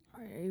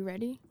you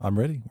ready? I'm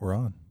ready. We're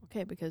on.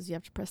 Okay, because you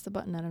have to press the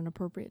button at an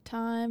appropriate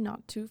time,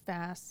 not too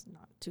fast,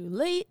 not too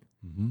late.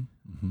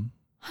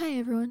 Hi,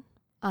 everyone.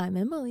 I'm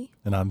Emily.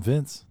 And I'm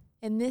Vince.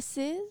 And this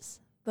is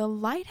the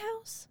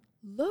Lighthouse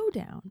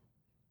Lowdown.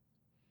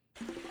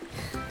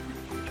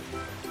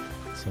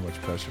 So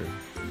much pressure.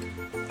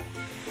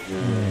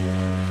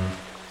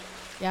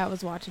 Yeah, I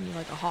was watching you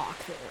like a hawk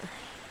there.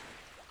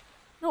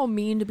 I don't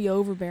mean to be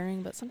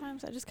overbearing, but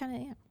sometimes I just kind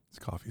of am. This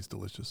coffee is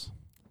delicious.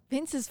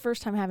 Vince's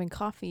first time having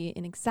coffee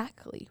in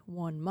exactly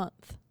 1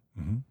 month.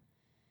 Mm-hmm.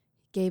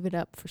 He gave it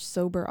up for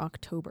sober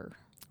October.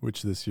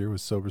 Which this year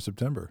was sober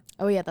September.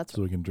 Oh, yeah, that's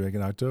so we can drink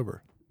in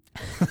October.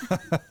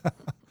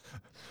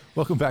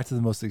 Welcome back to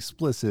the most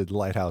explicit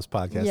Lighthouse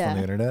podcast on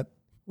the internet.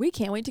 We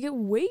can't wait to get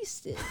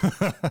wasted.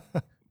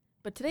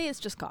 But today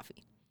it's just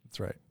coffee. That's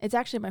right. It's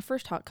actually my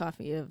first hot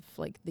coffee of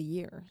like the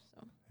year.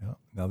 So. Yeah.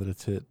 Now that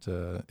it's hit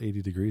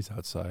 80 degrees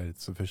outside,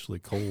 it's officially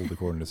cold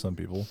according to some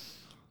people.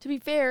 To be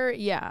fair,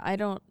 yeah, I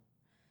don't.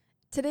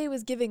 Today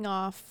was giving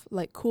off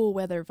like cool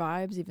weather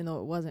vibes, even though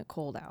it wasn't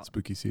cold out.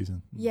 Spooky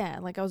season. Yeah,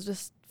 like I was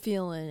just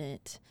feeling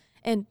it.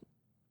 And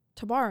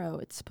tomorrow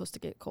it's supposed to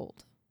get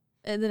cold.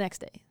 And the next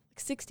day, like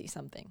 60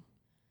 something.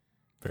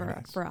 Very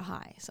nice. For a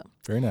high. So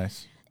very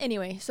nice.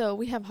 Anyway, so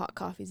we have hot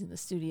coffees in the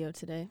studio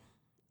today.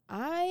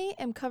 I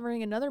am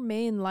covering another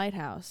Maine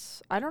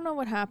lighthouse. I don't know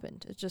what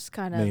happened. It's just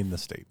kind of Maine the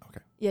state.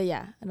 Okay.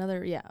 Yeah.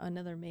 Another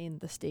Maine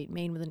the state.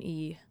 Maine with an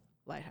E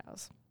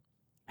lighthouse.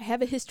 I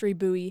have a history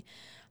buoy.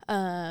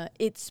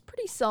 It's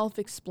pretty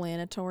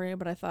self-explanatory,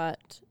 but I thought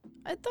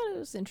it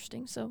was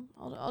interesting, so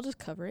I'll just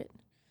cover it.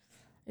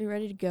 Are you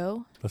ready to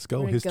go? Let's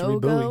go. History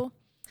buoy.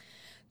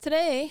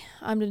 Today,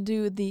 I'm going to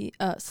do the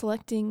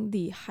selecting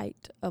the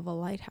height of a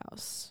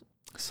lighthouse.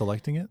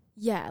 Selecting it?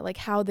 Yeah, like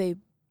how they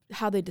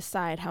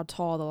decide how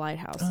tall the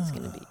lighthouse is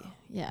going to be.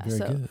 Yeah, very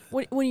so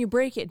good. When you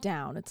break it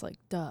down, it's like,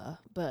 duh,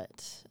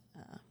 but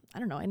I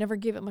don't know. I never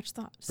gave it much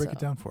thought. Break it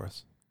down for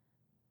us.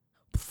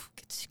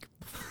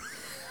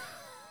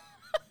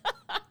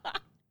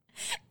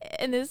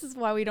 And this is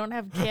why we don't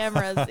have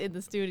cameras in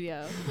the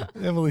studio.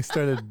 Emily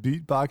started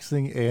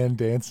beatboxing and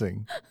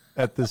dancing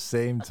at the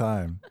same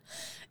time.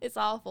 It's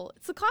awful.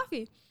 It's the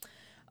coffee.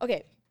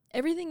 Okay.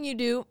 Everything you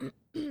do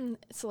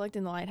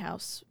selecting the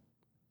lighthouse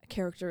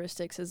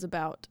characteristics is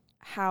about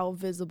how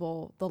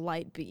visible the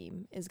light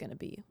beam is going to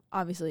be.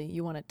 Obviously,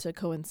 you want it to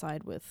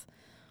coincide with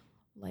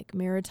like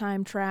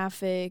maritime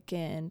traffic,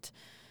 and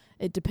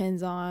it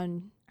depends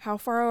on how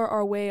far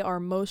away are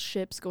most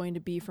ships going to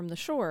be from the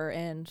shore,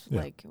 and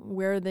like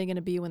where are they going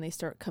to be when they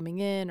start coming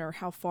in, or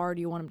how far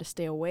do you want them to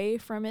stay away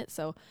from it?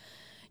 So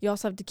you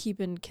also have to keep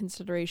in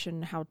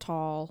consideration how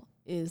tall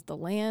is the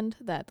land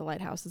that the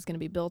lighthouse is going to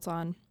be built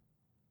on.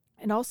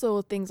 And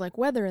also things like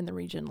weather in the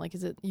region. Like,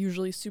 is it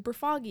usually super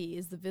foggy?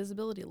 Is the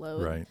visibility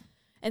low? Right.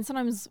 And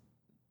sometimes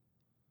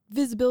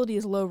visibility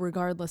is low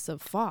regardless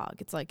of fog.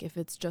 It's like if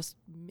it's just,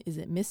 is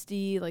it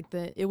misty? Like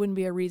it wouldn't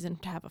be a reason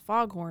to have a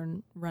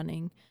foghorn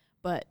running,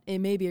 but it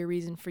may be a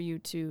reason for you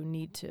to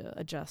need to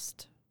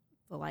adjust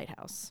the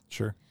lighthouse.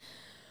 Sure.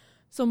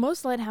 So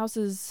most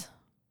lighthouses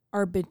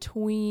are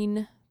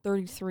between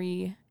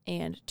 33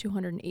 and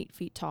 208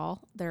 feet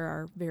tall. There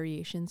are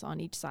variations on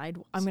each side.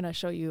 I'm going to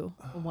show you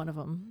one of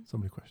them. So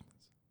many questions.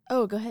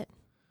 Oh, go ahead.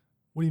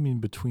 What do you mean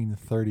between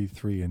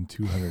 33 and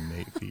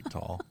 208 feet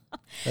tall?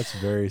 That's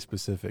very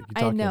specific.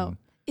 You're talking I know.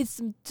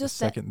 It's just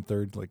second and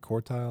third, like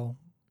quartile?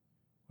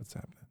 What's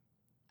happening?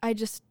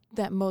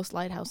 That most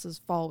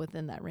lighthouses fall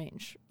within that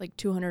range. Like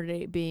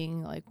 208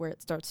 being like where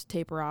it starts to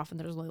taper off, and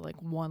there's only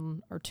like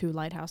one or two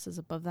lighthouses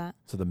above that.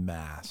 So the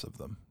mass of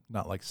them,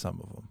 not like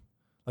some of them.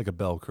 Like a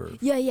bell curve.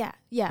 Yeah.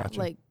 Gotcha.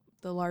 Like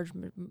the large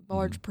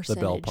percentage.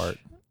 The bell part.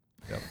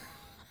 Yep.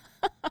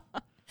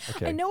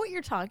 Okay. I know what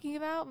you're talking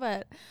about,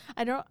 but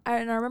I don't.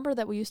 And I remember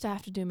that we used to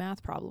have to do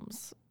math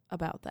problems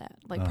about that,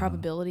 like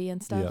probability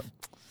and stuff. Yep.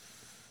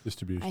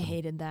 Distribution. I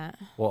hated that.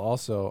 Well,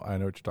 also, I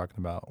know what you're talking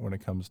about when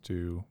it comes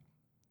to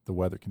the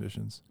weather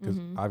conditions, because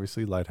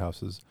obviously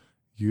lighthouses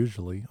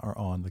usually are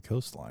on the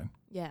coastline.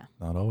 Yeah.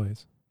 Not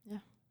always. Yeah.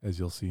 As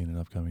you'll see in an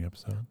upcoming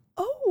episode.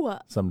 Oh.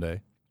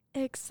 Someday.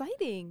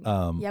 Exciting.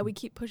 Yeah, we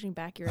keep pushing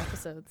back your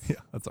episodes.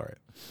 Yeah, that's all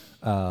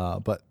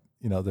right. But,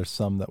 there's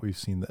some that we've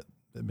seen that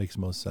it makes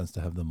most sense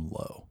to have them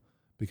low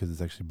because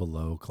it's actually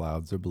below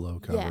clouds or below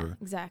cover. Yeah,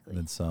 exactly. And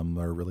then some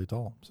are really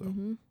tall.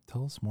 So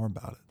tell us more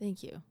about it.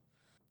 Thank you.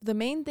 The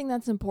main thing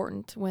that's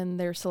important when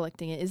they're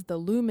selecting it is the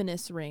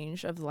luminous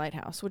range of the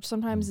lighthouse, which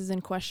sometimes is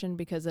in question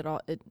because it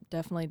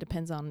definitely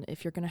depends on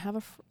if you're going to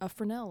have a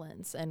Fresnel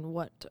lens and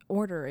what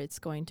order it's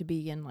going to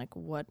be, and like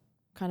what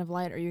kind of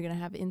light are you going to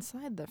have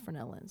inside the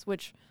Fresnel lens,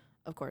 which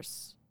of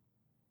course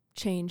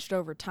changed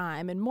over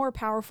time, and more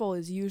powerful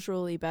is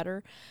usually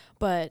better.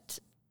 But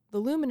the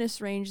luminous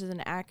range is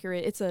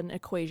it's an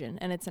equation,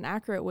 and it's an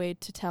accurate way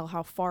to tell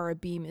how far a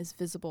beam is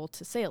visible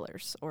to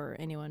sailors or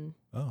anyone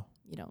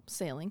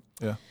sailing.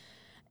 Yeah.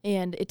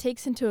 And it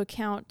takes into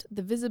account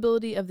the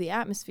visibility of the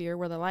atmosphere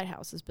where the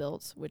lighthouse is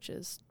built, which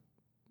is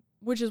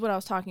what I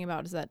was talking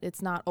about, is that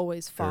it's not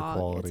always fog. Air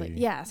quality. It's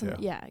like,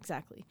 yeah,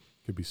 exactly.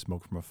 Could be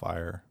smoke from a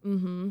fire.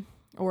 Mm-hmm.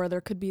 or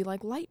there could be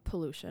like light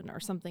pollution or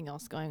something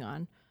else going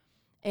on.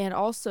 And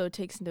also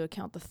takes into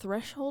account the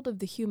threshold of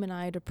the human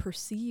eye to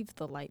perceive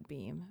the light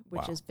beam,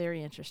 which is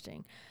very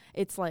interesting.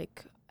 It's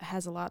like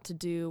has a lot to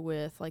do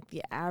with like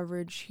the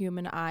average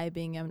human eye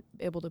being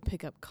able to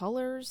pick up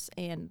colors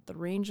and the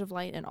range of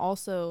light. And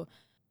also,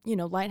 you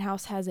know,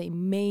 Lighthouse has a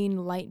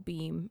main light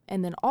beam,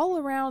 and then all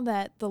around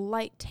that, the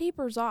light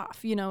tapers off.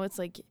 You know, it's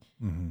like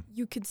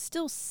you could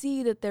still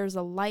see that there's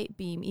a light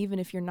beam, even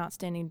if you're not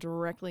standing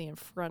directly in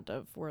front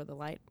of where the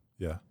light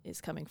is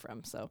coming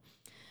from. So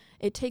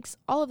it takes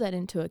all of that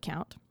into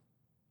account.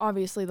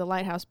 Obviously, the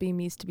lighthouse beam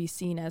needs to be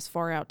seen as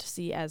far out to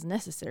sea as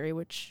necessary,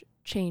 which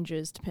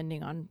changes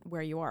depending on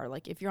where you are.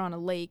 Like if you're on a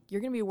lake,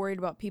 you're going to be worried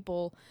about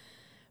people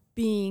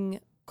being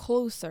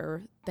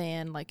closer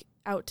than like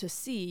out to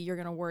sea. You're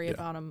going to worry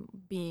about them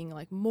being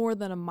like more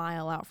than a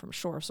mile out from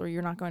shore. So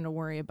you're not going to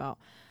worry about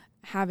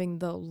having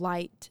the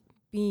light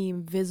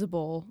beam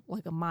visible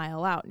like a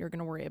mile out. You're going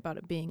to worry about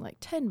it being like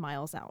 10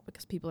 miles out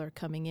because people are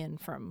coming in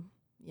from,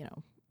 you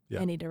know,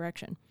 any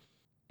direction.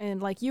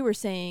 And like you were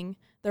saying,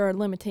 there are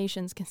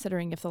limitations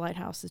considering if the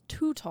lighthouse is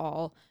too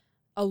tall,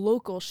 a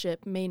local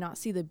ship may not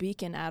see the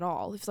beacon at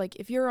all. It's like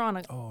if you're on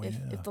a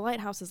if the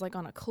lighthouse is like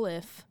on a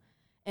cliff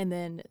and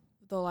then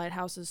the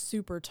lighthouse is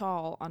super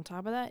tall on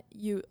top of that,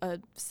 a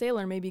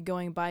sailor may be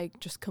going by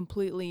just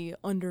completely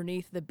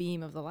underneath the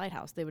beam of the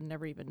lighthouse. They would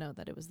never even know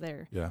that it was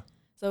there. Yeah.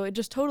 So it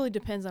just totally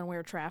depends on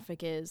where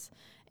traffic is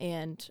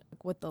and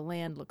what the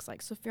land looks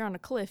like. So if you're on a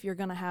cliff, you're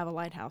going to have a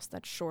lighthouse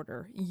that's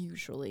shorter,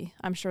 usually.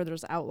 I'm sure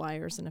there's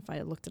outliers, and if I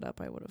had looked it up,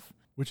 I would have.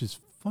 Which is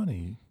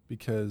funny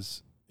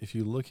because if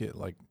you look at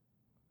like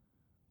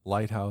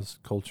lighthouse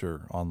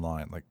culture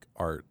online, like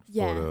art,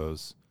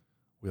 photos,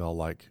 we all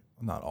like,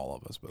 not all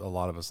of us, but a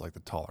lot of us like the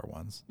taller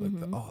ones. Like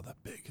the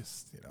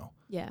biggest, you know.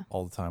 Yeah.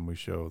 All the time we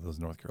show those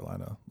North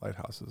Carolina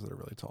lighthouses that are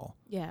really tall.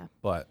 Yeah.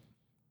 But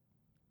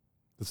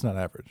it's not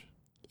average.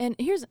 And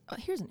here's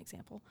an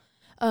example.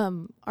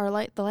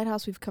 The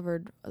lighthouse we've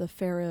covered, the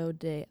Faro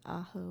de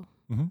Ajo.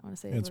 I want to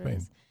say in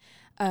Spain.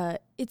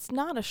 It's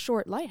not a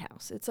short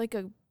lighthouse. It's like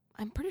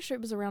I'm pretty sure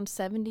it was around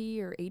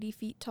 70 or 80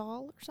 feet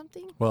tall or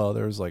something. Well,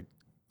 there's like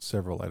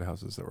several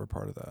lighthouses that were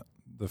part of that.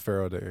 The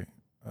Faro de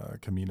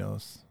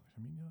Caminos,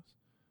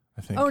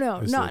 I think. Oh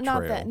no,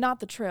 not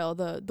the trail.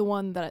 The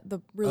one that the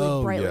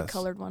really brightly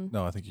colored one.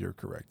 No, I think you're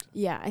correct.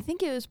 Yeah, I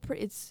think it was.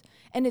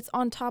 It's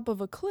on top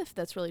of a cliff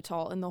that's really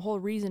tall, and the whole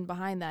reason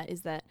behind that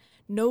is that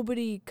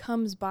nobody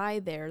comes by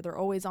there. They're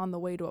always on the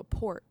way to a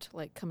port,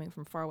 like coming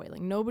from far away.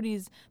 Like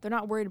they're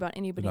not worried about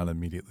anybody. They're not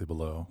immediately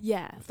below.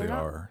 Yeah, if they're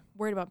not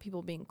worried about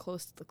people being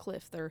close to the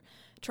cliff. They're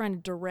trying to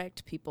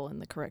direct people in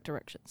the correct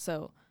direction.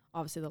 So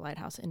obviously, the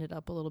lighthouse ended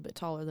up a little bit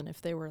taller than if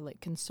they were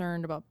like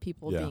concerned about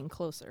people being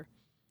closer.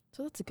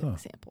 So that's a good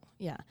example.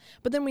 Yeah.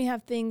 But then we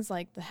have things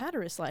like the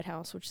Hatteras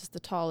Lighthouse, which is the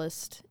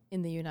tallest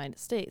in the United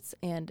States.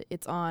 And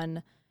it's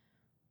on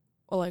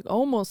like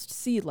almost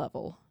sea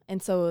level.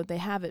 And so they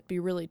have it be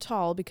really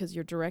tall because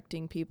you're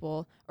directing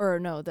people. Or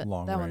no, that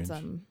one's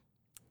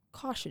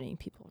cautioning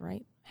people,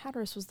 right?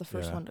 Hatteras was the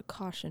first one to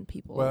caution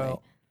people.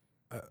 Well,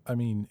 I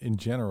mean, in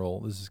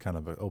general, this is kind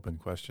of an open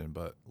question,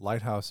 but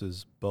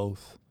lighthouses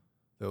both,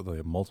 they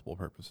have multiple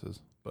purposes.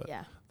 But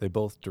they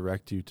both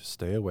direct you to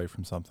stay away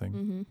from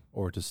something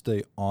or to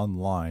stay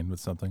online with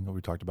something that we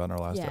talked about in our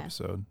last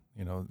episode,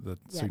 you know, the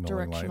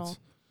signaling lights,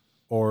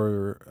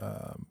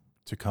 or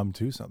to come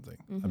to something.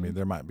 I mean,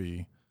 there might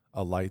be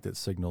a light that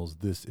signals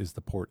this is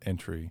the port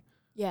entry,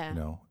 you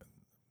know,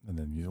 and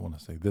then you want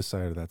to say this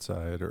side or that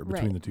side or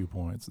between the 2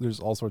 points. There's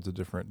all sorts of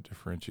different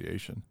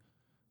differentiation.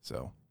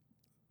 So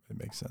it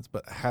makes sense.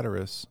 But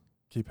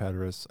Cape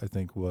Hatteras, I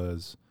think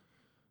was,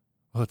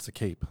 it's a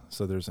cape.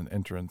 So there's an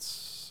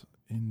entrance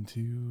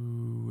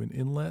into an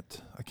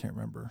inlet. I can't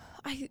remember.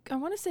 I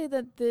want to say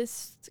that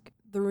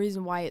the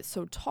reason why it's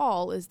so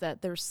tall is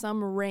that there's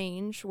some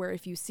range where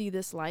if you see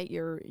this light,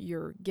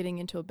 you're getting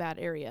into a bad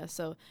area.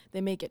 So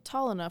they make it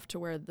tall enough to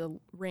where the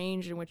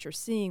range in which you're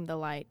seeing the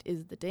light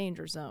is the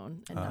danger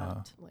zone and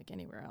not like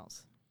anywhere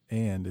else.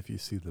 And if you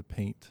see the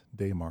paint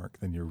day mark,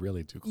 then you're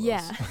really too close.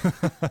 Yeah.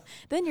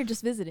 Then you're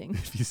just visiting.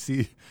 If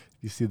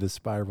you see the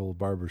spiral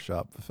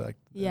barbershop effect,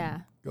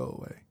 go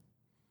away.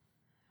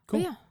 Cool.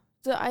 But yeah.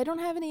 So I don't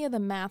have any of the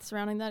math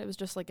surrounding that. It was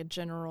just like a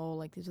general,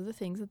 like these are the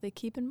things that they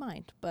keep in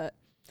mind. But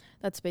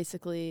that's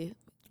basically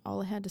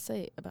all I had to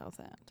say about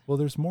that. Well,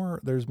 there's more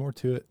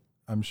to it,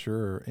 I'm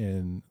sure,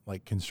 in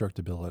like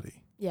constructability.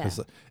 Yeah. Because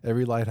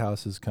every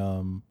lighthouse has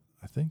come,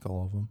 I think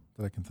all of them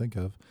that I can think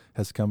of,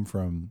 has come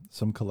from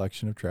some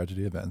collection of tragic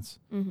events.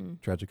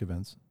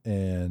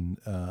 And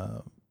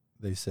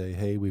they say,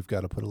 hey, we've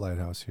got to put a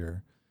lighthouse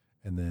here.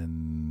 And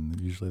then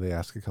usually they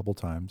ask a couple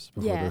times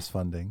before there's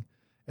funding.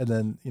 And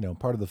then, you know,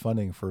 part of the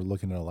funding for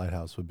looking at a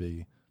lighthouse would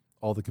be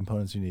all the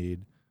components you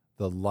need,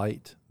 the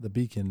light, the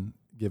beacon,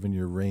 given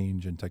your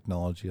range and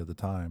technology of the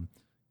time.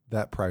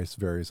 That price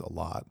varies a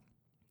lot.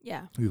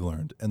 Yeah. We've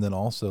learned. And then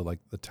also like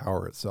the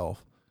tower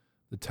itself.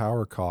 The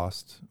tower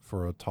cost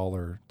for a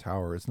taller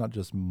tower, it's not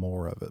just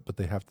more of it, but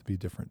they have to be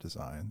different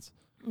designs.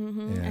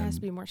 It has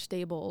to be more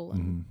stable.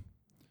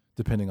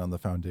 depending on the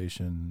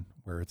foundation,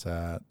 where it's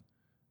at.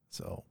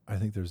 So I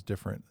think there's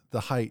different. The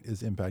height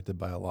is impacted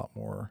by a lot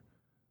more.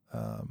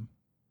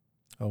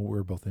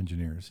 We're both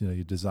engineers. You know,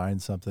 you design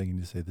something and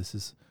you say, this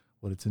is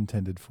what it's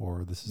intended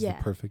for. This is the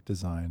perfect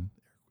design,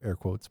 air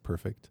quotes,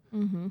 perfect.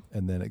 Mm-hmm.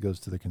 And then it goes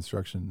to the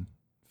construction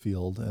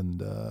field, and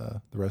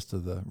the rest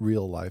of the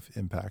real life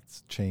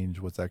impacts change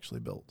what's actually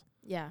built.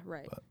 Yeah,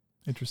 right. But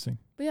interesting.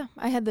 But yeah,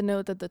 I had the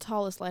note that the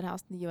tallest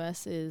lighthouse in the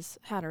U.S. is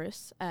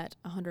Hatteras at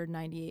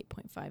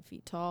 198.5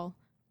 feet tall,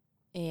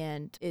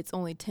 and it's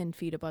only 10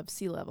 feet above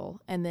sea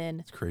level. And then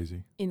it's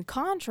crazy. In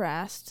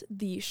contrast,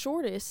 the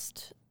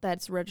shortest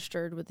that's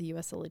registered with the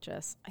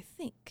USLHS, I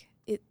think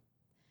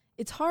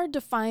it's hard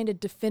to find a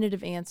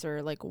definitive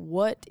answer, like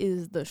what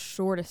is the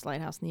shortest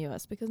lighthouse in the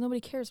U.S., because nobody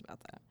cares about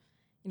that.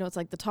 You know, it's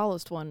like the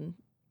tallest one,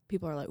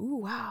 people are like, ooh,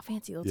 wow,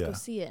 fancy, let's go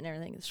see it and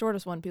everything. The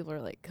shortest one, people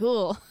are like,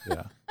 cool.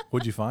 Yeah.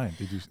 What'd you find?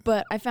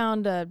 But I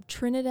found a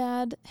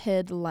Trinidad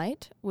Head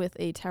Light with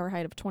a tower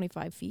height of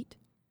 25 feet.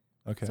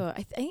 Okay. So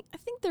I think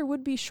there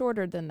would be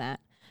shorter than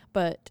that,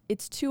 but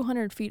it's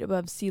 200 feet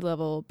above sea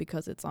level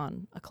because it's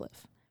on a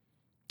cliff.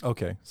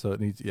 Okay. So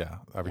it needs,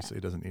 obviously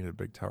it doesn't need a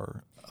big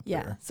tower up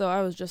there. Yeah. So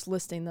I was just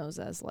listing those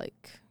as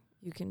like,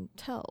 you can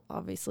tell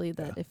obviously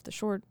that if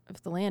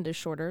the land is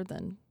shorter,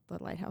 then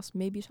the lighthouse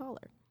may be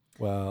taller.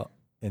 Well,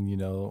 and you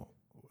know,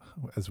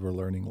 as we're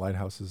learning,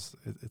 lighthouses,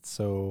 it's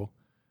so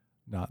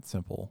not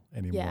simple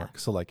anymore. Yeah.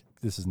 So like,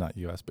 this is not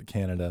U.S., but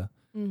Canada.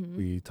 Mm-hmm.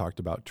 We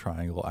talked about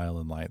Triangle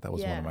Island Light. That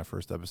was one of my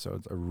first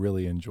episodes. I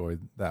really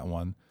enjoyed that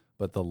one.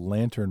 But the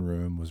lantern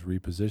room was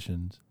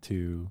repositioned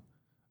to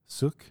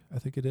Sook, I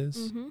think it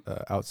is,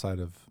 outside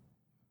of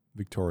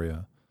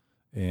Victoria.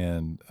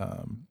 And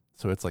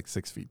so it's like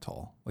 6 feet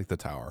tall, like the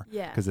tower.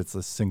 Yeah. Because it's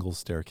a single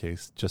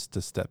staircase just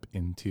to step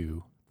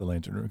into the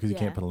lantern room, because you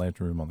can't put a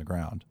lantern room on the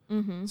ground.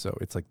 Mm-hmm. So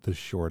it's like the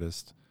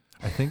shortest.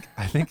 I think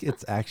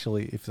it's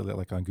actually, if you look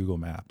like on Google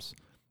Maps,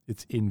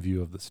 it's in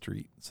view of the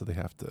street. So they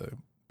have to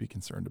be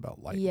concerned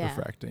about light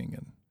refracting,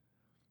 and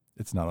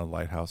it's not a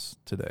lighthouse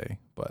today,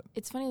 but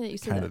it's funny that you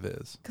said kind of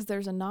is, because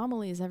there's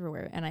anomalies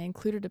everywhere. And I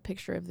included a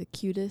picture of the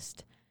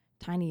cutest,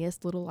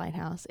 tiniest little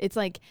lighthouse. It's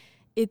like,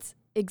 it's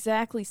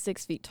exactly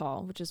 6 feet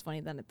tall, which is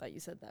funny that I thought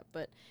you said that,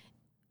 but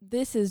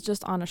this is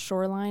just on a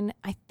shoreline,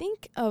 I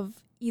think,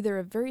 of either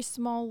a very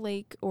small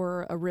lake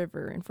or a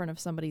river in front of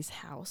somebody's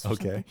house or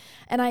something.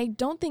 And I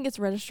don't think it's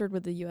registered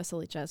with the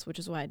USLHS, which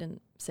is why I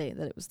didn't say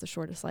that it was the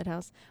shortest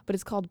lighthouse, but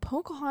it's called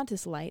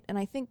Pocahontas Light, and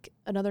I think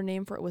another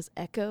name for it was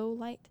Echo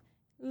Light.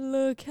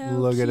 Look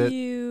how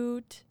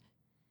cute.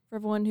 For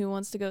everyone who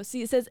wants to go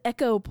see, it says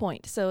Echo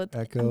Point. So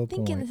I'm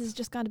thinking this has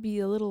just got to be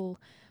a little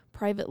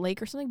private lake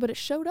or something, but it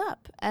showed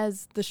up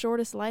as the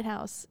shortest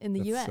lighthouse in the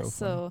U.S.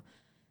 So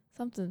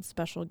something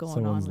special going on.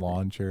 Someone's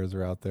lawn chairs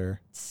are out there.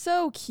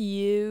 So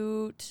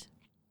cute.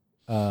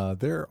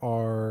 There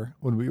are,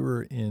 when we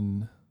were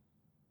in,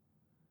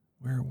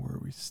 where were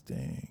we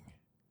staying?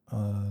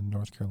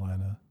 North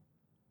Carolina.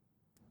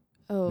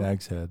 Oh.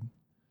 Nags Head.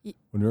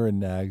 When we were in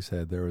Nags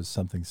Head, there was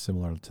something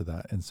similar to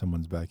that in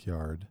someone's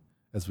backyard.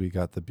 As we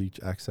got the beach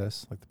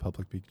access, like the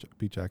public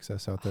beach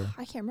access out there.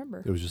 I can't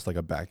remember. It was just like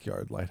a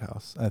backyard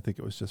lighthouse. I think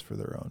it was just for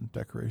their own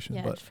decoration.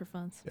 Yeah, but just for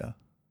fun. Yeah.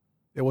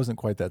 It wasn't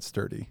quite that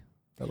sturdy.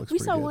 That looks We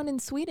pretty saw good. one in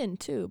Sweden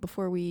too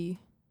before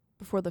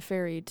the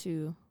ferry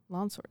to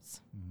Lonsworts.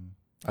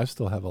 Mm-hmm. I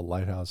still have a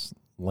lighthouse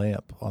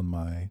lamp on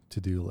my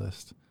to-do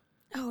list.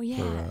 Oh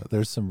yeah.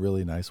 There's some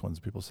really nice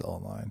ones people sell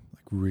online,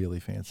 like really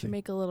fancy. Should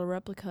make a little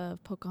replica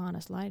of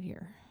Pocahontas Light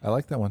here. I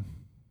like that one.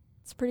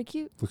 It's pretty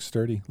cute. Looks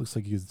sturdy. Looks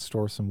like you could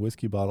store some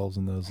whiskey bottles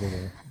in those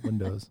little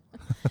windows.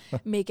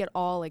 Make it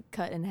all like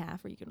cut in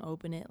half, where you can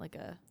open it like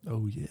a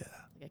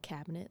like a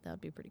cabinet. That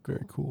would be pretty cool.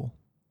 Very cool.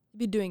 You'd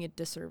be doing a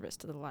disservice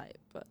to the light,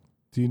 but.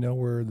 Do you know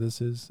where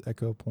this is,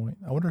 Echo Point?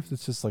 I wonder if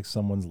it's just like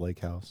someone's lake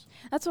house.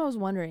 That's what I was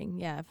wondering.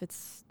 Yeah, if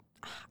it's.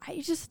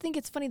 I just think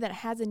it's funny that it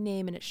has a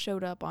name and it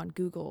showed up on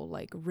Google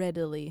like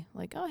readily.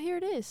 Like, oh, here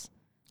it is.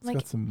 Like,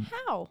 got some,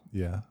 how?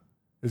 Yeah,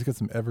 it's got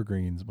some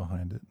evergreens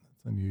behind it.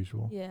 It's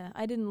unusual. Yeah,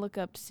 I didn't look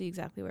up to see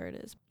exactly where it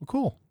is. Well,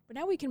 cool. But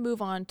now we can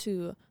move on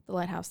to the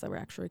lighthouse that we're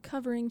actually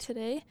covering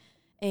today,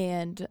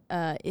 and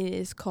it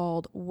is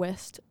called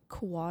West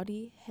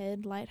Quoddy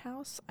Head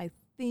Lighthouse. I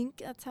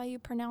think that's how you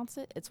pronounce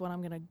it. It's what I'm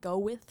going to go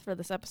with for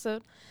this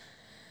episode.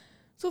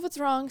 So if it's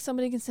wrong,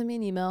 somebody can send me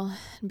an email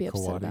and be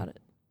upset about it.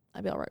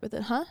 I'd be all right with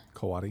it, huh?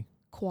 Quoddy.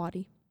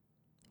 Quoddy.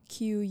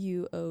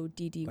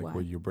 Quoddy. Like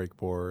where you break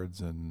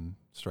boards and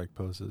strike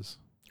poses.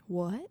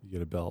 What? You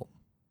get a belt.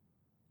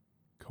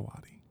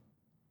 Quoddy.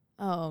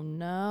 Oh,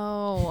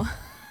 no.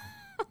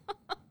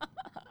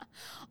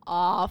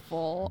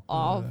 Awful.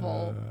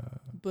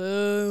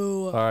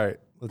 Boo. All right,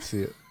 let's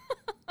see it.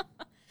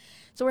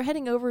 So we're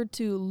heading over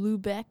to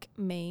Lubec,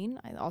 Maine.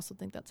 I also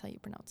think that's how you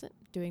pronounce it.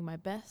 Doing my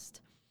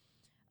best.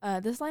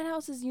 This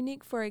lighthouse is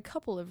unique for a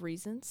couple of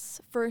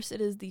reasons. First,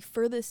 it is the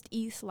furthest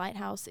east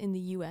lighthouse in the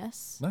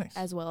U.S., nice,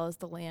 as well as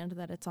the land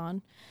that it's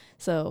on.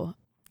 So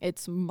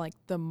it's like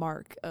the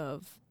mark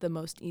of the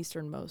most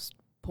easternmost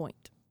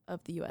point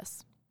of the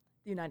U.S.,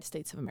 the United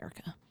States of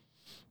America.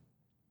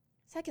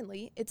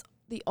 Secondly, it's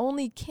the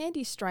only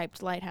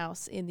candy-striped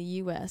lighthouse in the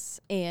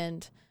U.S.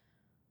 And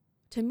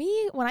to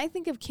me, when I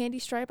think of candy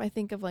stripe, I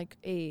think of like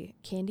a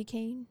candy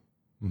cane,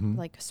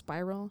 like a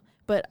spiral.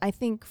 But I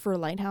think for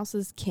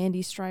lighthouses,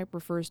 candy stripe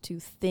refers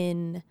to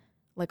thin,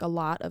 like a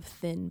lot of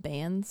thin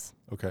bands.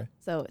 Okay.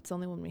 So it's the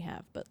only one we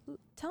have. But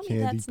tell Candy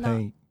me that's paint.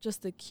 not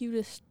just the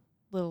cutest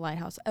little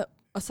lighthouse,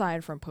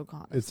 aside from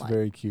Pocahontas. It's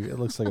very cute. It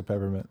looks like a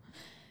peppermint.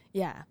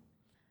 Yeah.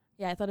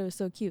 Yeah, I thought it was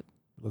so cute.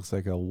 It looks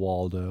like a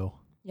Waldo.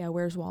 Yeah,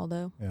 where's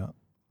Waldo? Yeah,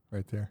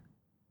 right there.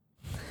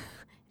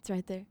 It's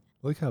right there.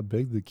 Look how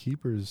big the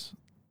keeper's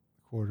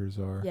quarters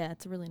are. Yeah,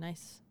 it's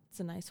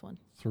a nice one.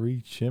 3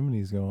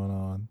 chimneys going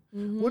on.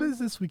 What is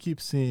this we keep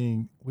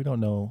seeing? We don't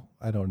know.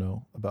 I don't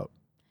know about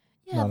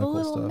the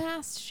little stuff.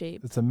 mast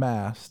shape. It's a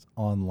mast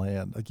on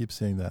land. I keep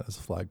seeing that as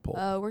a flagpole.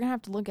 We're going to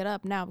have to look it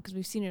up now because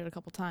we've seen it a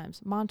couple times.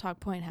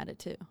 Montauk Point had it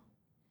too.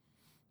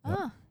 Yep.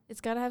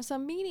 It's got to have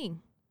some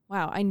meaning.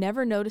 Wow, I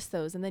never noticed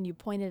those, and then you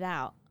pointed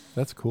out.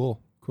 That's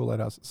cool. Cool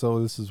lighthouse.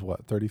 So this is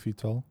what, 30 feet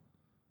tall?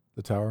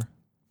 The tower?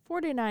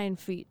 49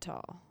 feet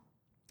tall.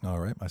 All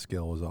right, my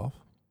scale was off.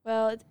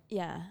 Well,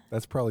 yeah.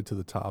 That's probably to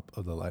the top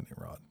of the lightning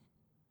rod.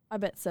 I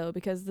bet so,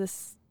 because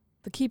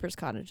the keeper's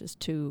cottage is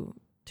two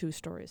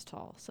stories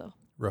tall. So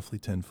roughly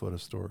 10 foot a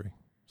story.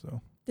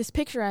 So this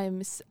picture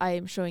I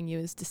am showing you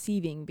is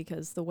deceiving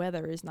because the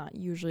weather is not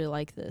usually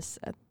like this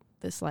at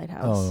this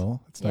lighthouse. Oh,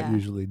 no, it's not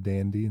usually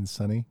dandy and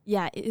sunny.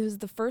 Yeah, it was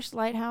the first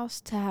lighthouse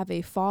to have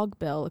a fog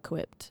bell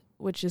equipped,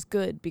 which is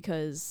good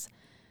because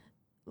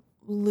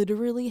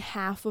literally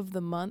half of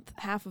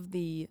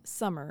the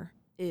summer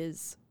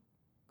is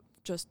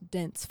just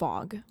dense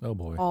fog. Oh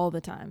boy. All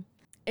the time.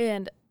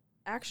 And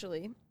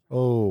actually,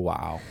 oh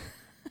wow.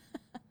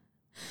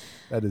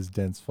 That is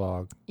dense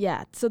fog.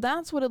 Yeah, so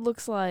that's what it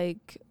looks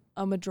like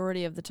a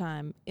majority of the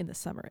time in the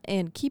summer.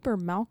 And keeper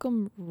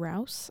Malcolm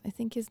Rouse, I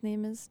think his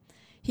name is,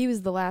 he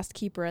was the last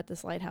keeper at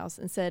this lighthouse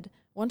and said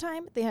one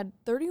time they had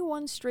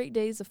 31 straight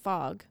days of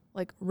fog,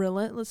 like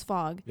relentless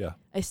fog,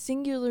 a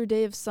singular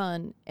day of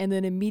sun, and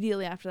then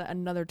immediately after that,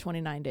 another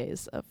 29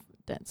 days of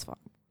dense fog.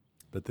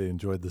 But they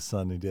enjoyed the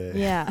sunny day.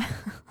 Yeah.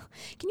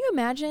 Can you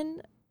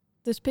imagine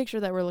this picture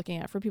that we're looking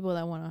at for people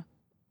that want to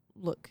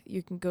look?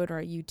 You can go to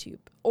our YouTube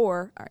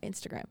or our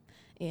Instagram,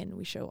 and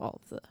we show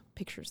all of the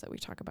pictures that we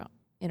talk about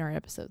in our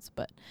episodes.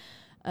 But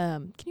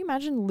can you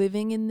imagine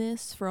living in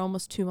this for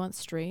almost 2 months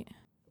straight?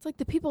 It's like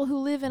the people who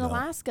live in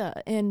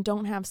Alaska and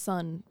don't have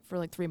sun for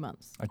like 3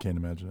 months. I can't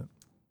imagine it.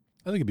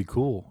 I think it'd be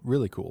cool,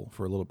 really cool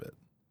for a little bit,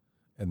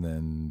 and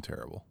then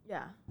terrible.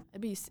 Yeah,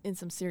 it'd be in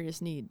some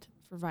serious need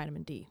for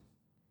vitamin D.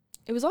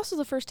 It was also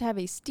the first to have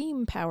a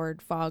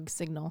steam-powered fog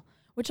signal,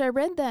 which I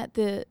read that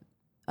the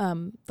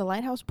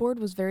Lighthouse Board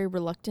was very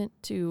reluctant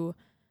to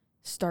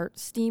start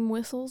steam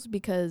whistles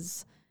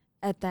because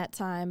at that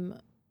time...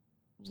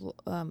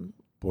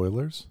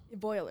 Boilers,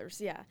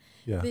 yeah.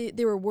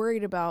 They were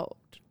worried about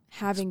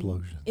having...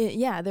 Explosions.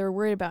 They were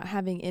worried about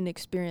having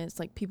inexperienced,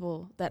 like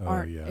people that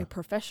aren't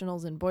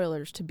professionals in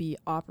boilers to be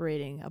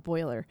operating a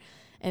boiler.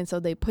 And so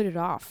they put it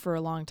off for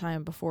a long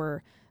time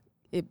before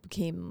it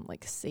became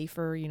like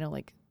safer,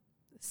 like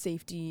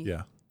safety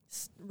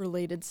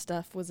related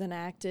stuff was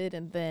enacted,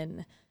 and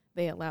then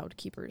they allowed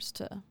keepers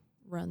to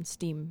run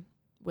steam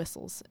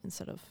whistles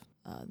instead of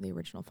the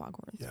original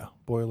foghorns. Yeah,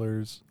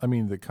 boilers. I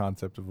mean, the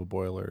concept of a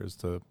boiler is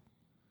to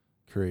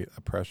create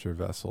a pressure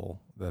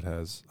vessel that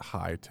has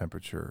high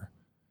temperature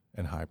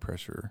and high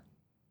pressure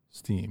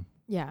steam.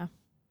 Yeah.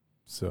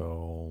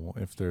 So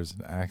if there's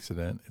an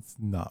accident, it's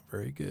not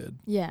very good.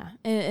 Yeah,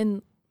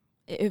 and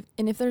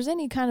if there's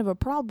any kind of a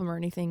problem or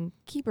anything,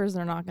 keepers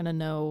are not going to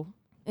know.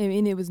 I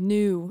mean, it was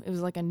new. It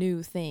was like a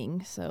new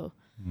thing. So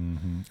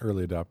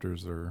early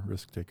adopters are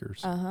risk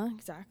takers.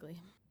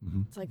 Exactly.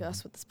 It's like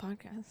us with this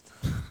podcast.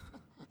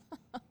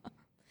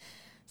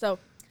 So,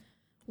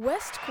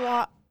 West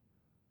Quad.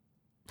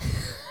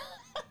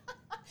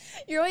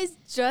 You're always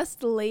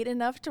just late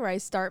enough to where I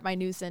start my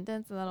new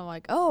sentence, and then I'm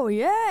like, oh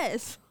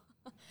yes.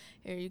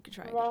 Here, you can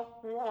try it.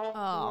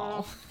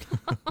 Oh.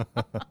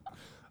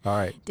 All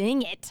right.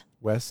 Dang it.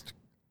 West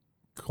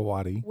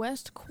Quoddy.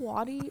 West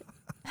Quoddy.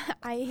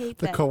 I hate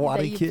the that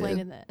Quoddy you kid. played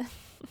in that.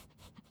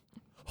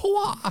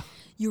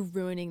 You're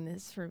ruining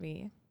this for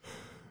me.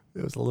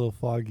 It was a little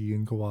foggy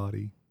in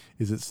Quoddy.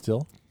 Is it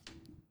still?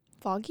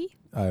 Foggy?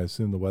 I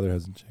assume the weather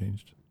hasn't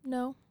changed.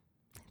 No.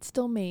 It's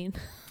still Maine.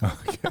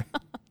 Okay.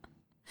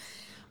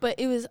 But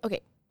it was,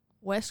 okay,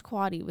 West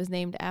Quoddy was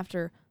named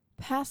after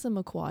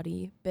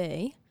Passamaquoddy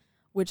Bay,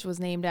 which was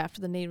named after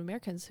the Native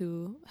Americans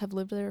who have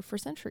lived there for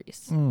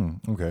centuries.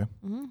 Okay.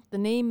 The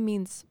name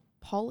means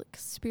pollock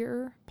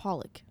spear.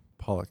 Pollock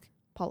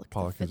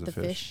is a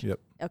fish. Yep.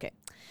 Okay.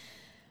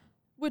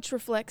 Which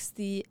reflects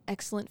the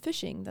excellent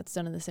fishing that's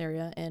done in this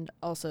area, and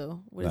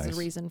also was the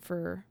reason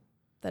for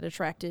that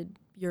attracted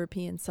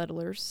European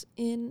settlers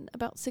in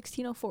about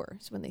 1604.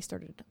 Is when they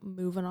started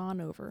moving on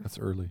over. That's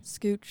early.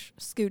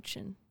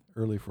 Scooching.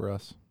 Early for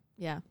us.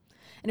 Yeah.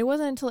 And it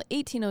wasn't until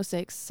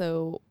 1806,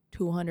 so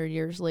 200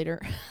 years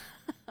later,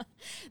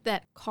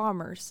 that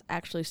commerce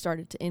actually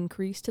started to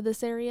increase to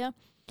this area.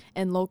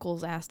 And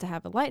locals asked to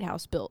have a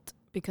lighthouse built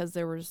because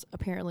there was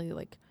apparently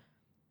like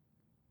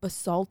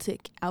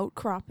basaltic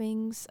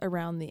outcroppings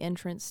around the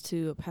entrance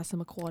to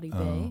Passamaquoddy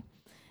Bay,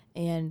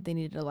 and they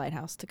needed a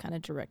lighthouse to kind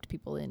of direct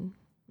people in,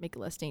 make it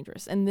less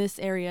dangerous. And this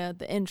area,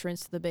 the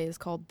entrance to the bay, is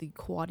called the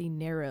Quoddy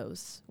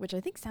Narrows, which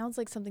I think sounds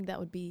like something that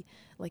would be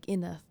like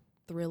in a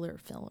thriller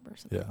film or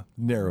something. Yeah,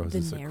 Narrows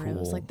is Narrows. a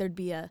cool. Like there'd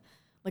be a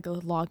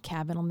log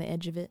cabin on the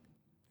edge of it.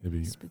 It'd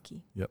be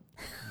spooky. Yep,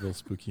 real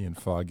spooky and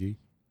foggy.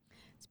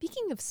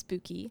 Speaking of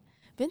spooky,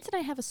 Vince and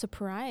I have a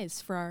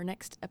surprise for our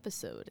next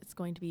episode. It's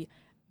going to be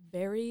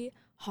very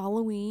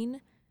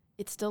Halloween.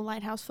 It's still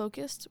Lighthouse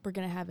focused. We're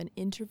going to have an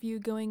interview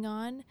going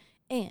on,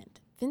 and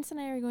Vince and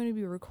I are going to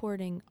be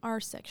recording our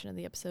section of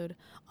the episode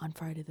on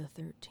Friday the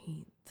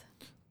 13th.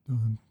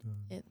 Dun,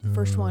 dun, the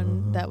first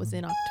one that was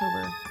in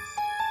October.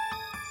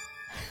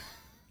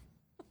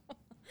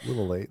 A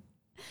little late.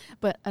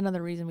 But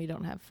another reason we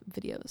don't have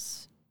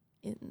videos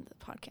in the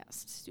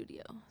podcast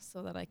studio,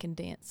 so that I can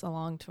dance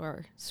along to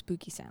our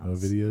spooky sounds. No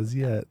videos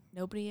yet.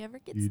 Nobody ever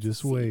gets You to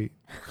just see. wait.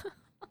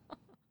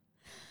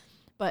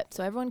 But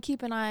so everyone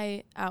keep an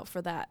eye out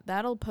for that.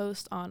 That'll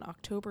post on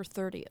October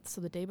 30th,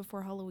 so the day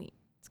before Halloween.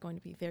 It's going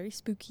to be very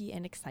spooky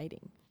and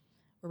exciting.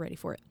 We're ready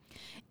for it.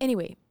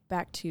 Anyway,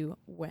 back to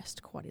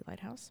West Quoddy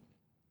Lighthouse.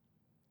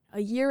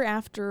 A year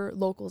after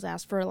locals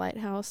asked for a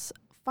lighthouse,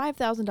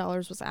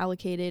 $5,000 was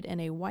allocated and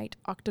a white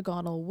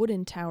octagonal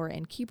wooden tower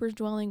and keeper's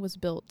dwelling was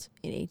built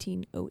in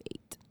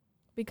 1808.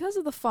 Because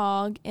of the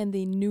fog and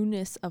the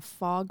newness of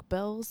fog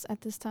bells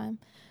at this time,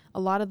 a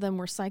lot of them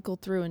were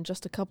cycled through in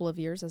just a couple of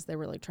years as they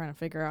were like trying to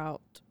figure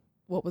out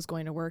what was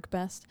going to work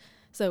best.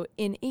 So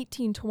in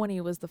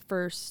 1820 was the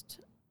first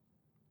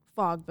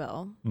fog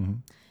bell,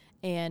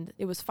 and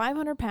it was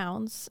 500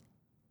 pounds,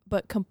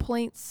 but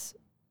complaints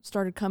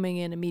started coming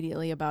in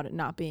immediately about it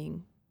not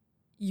being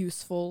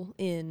useful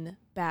in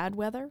bad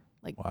weather.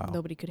 Like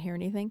nobody could hear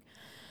anything.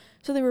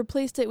 So they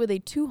replaced it with a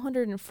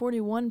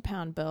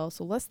 241-pound bell,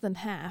 so less than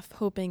half,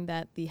 hoping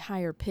that the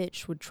higher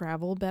pitch would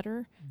travel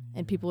better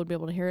and people would be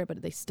able to hear it,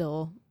 but they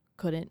still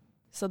couldn't.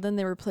 So then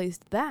they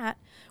replaced that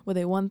with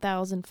a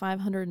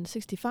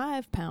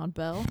 1,565-pound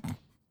bell.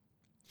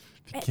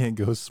 If you can't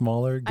go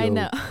smaller, go I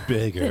know.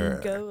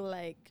 bigger. Go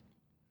like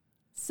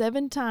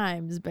 7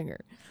 times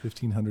bigger.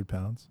 1,500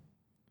 pounds?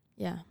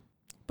 Yeah.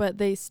 But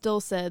they still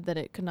said that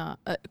it could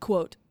not,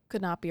 quote,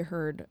 could not be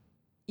heard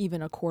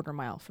even a quarter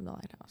mile from the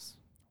lighthouse.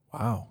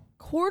 Wow.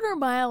 Quarter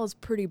mile is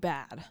pretty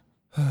bad.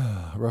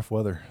 Rough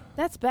weather.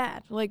 That's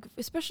bad. Like,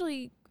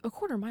 especially a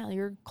quarter mile,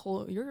 you're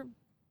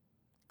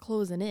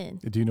closing in.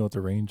 Do you know what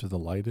the range of the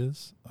light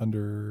is?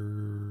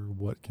 Under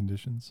what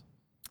conditions?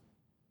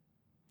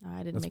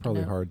 I didn't That's make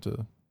probably a note. hard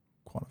to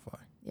quantify.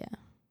 Yeah.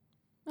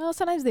 Well,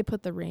 sometimes they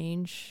put the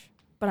range,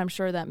 but I'm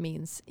sure that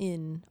means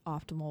in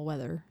optimal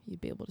weather, you'd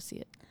be able to see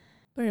it.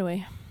 But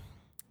anyway,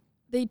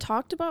 they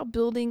talked about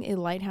building a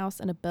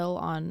lighthouse and a bell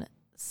on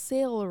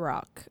Sail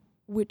Rock,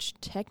 which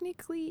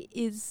technically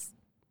is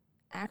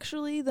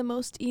actually the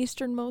most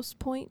easternmost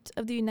point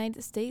of the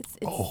United States.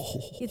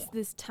 It's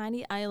this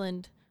tiny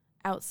island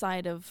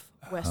outside of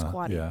West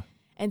Quoddy. Yeah.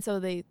 And so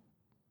they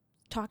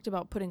talked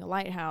about putting a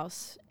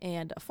lighthouse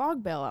and a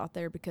fog bell out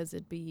there because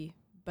it'd be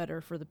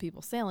better for the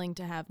people sailing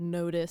to have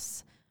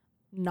notice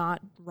not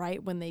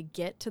right when they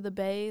get to the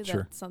bay.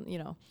 Sure. That's some,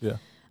 Yeah.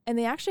 And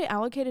they actually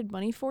allocated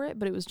money for it,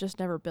 but it was just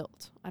never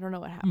built. I don't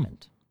know what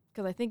happened.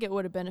 Because I think it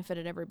would have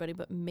benefited everybody,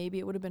 but maybe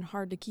it would have been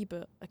hard to keep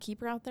a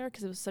keeper out there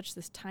because it was such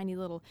this tiny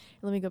little...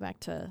 Let me go back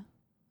to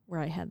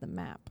where I had the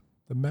map.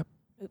 The map?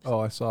 Oops.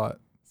 Oh, I saw it.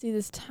 See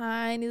this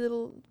tiny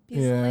little piece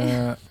of land?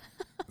 Yeah.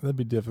 That'd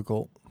be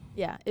difficult.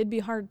 Yeah, it'd be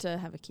hard to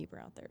have a keeper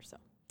out there. So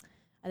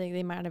I think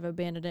they might have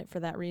abandoned it for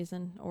that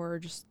reason, or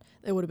just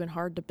it would have been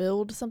hard to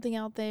build something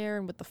out there,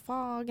 and with the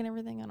fog and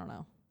everything, I don't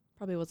know.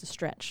 Probably was a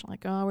stretch.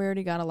 Like, oh, we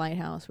already got a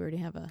lighthouse. We already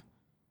have a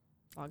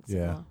fog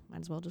signal. Yeah. Might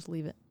as well just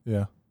leave it.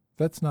 Yeah.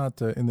 That's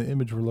not, in the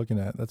image we're looking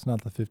at, that's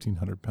not the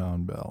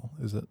 1,500-pound bell,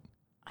 is it?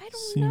 I don't know.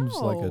 Seems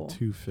like a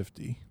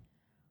 250.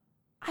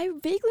 I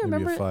vaguely Maybe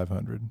remember. a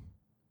 500.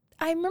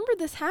 I remember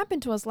this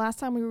happened to us last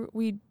time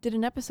we did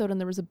an episode and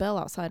there was a bell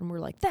outside and we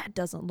were like, that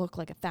doesn't look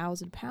like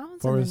 1,000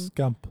 pounds. Forrest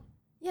Gump.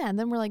 Yeah, and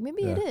then we're like,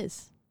 maybe it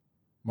is.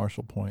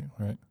 Marshall Point,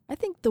 right? I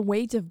think the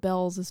weight of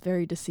bells is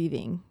very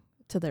deceiving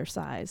to their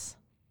size.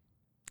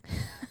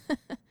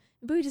 But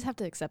we just have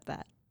to accept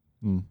that.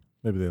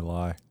 Maybe they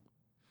lie.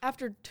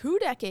 After 2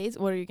 decades,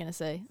 what are you going to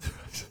say?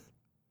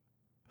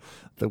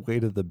 The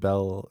weight of the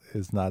bell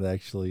is not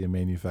actually a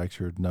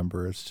manufactured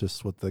number. It's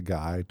just what the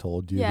guy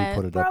told you. He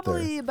put it up there.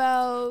 Probably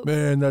about...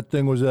 Man, that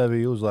thing was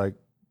heavy. It was like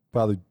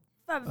probably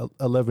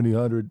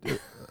 1,100,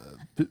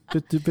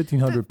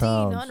 1,500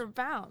 pounds. 1,500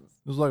 pounds.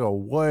 It was like a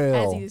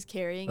whale. As he was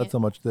carrying That's it. how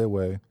much they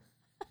weigh.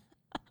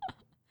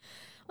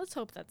 Let's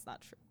hope that's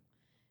not true.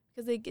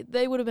 Because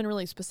they would have been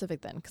really specific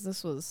then, because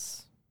this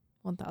was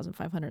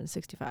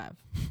 1,565.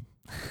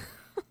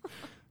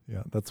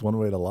 Yeah, that's one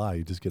way to lie.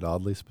 You just get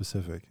oddly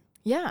specific.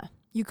 Yeah,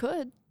 you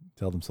could.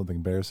 Tell them something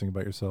embarrassing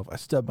about yourself. I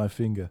stubbed my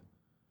finger.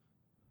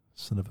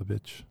 Son of a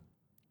bitch.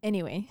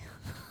 Anyway.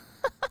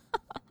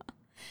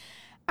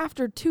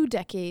 after 2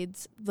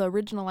 decades, the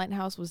original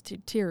lighthouse was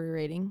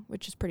deteriorating,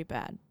 which is pretty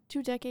bad.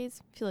 2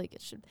 decades? I feel like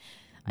it should.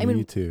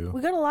 Me too.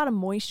 We got a lot of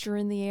moisture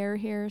in the air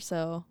here,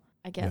 so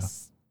I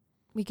guess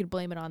we could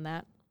blame it on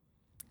that.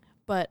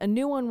 But a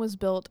new one was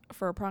built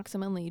for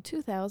approximately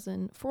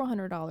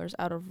 $2,400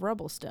 out of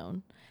rubble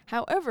stone.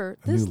 However,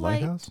 this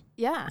light, lighthouse?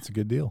 Yeah, it's a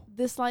good deal.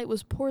 This light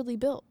was poorly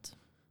built.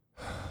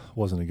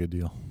 Wasn't a good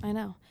deal. I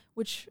know.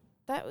 Which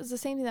that was the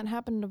same thing that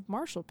happened to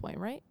Marshall Point,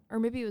 right? Or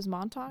maybe it was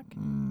Montauk.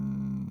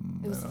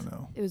 I don't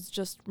know. It was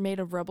just made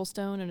of rubble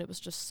stone, and it was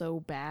just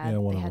so bad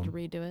they had to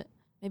redo it.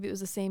 Maybe it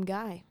was the same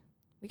guy.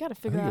 We got to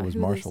figure out. I think it was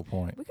Marshall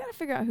Point. We got to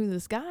figure out who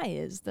this guy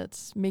is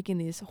that's making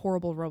these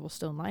horrible rubble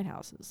stone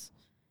lighthouses.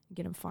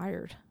 Get him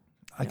fired.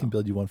 I can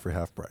build you one for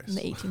half price. In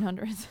the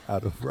 1800s.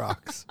 Out of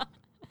rocks.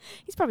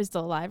 He's probably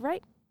still alive,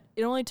 right?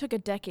 It only took a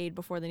decade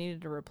before they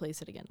needed to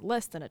replace it again.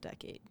 Less than a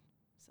decade.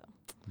 So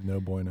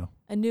no bueno.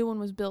 A new one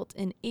was built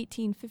in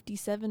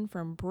 1857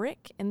 from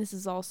brick, and this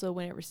is also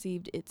when it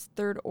received its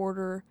third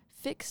order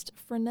fixed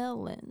Fresnel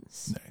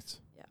lens. Nice.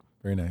 Yeah.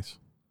 Very nice.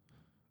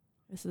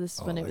 So this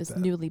is when it was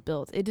newly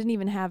built. It didn't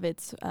even have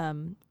its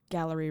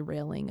gallery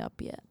railing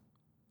up yet.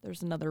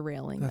 There's another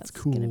railing that's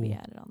cool. going to be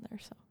added on there.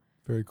 So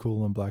very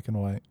cool in black and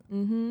white.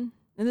 Mm-hmm.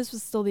 And this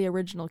was still the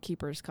original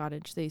keeper's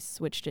cottage. They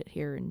switched it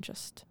here and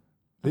just...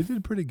 They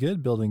did pretty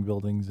good building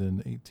buildings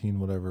in 18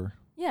 whatever.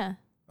 Yeah.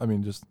 I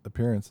mean, just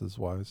appearances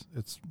wise,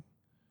 it's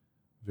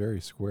very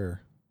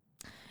square.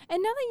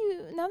 And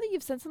now that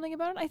you've said something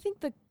about it, I think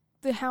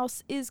the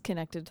house is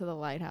connected to the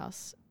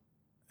lighthouse.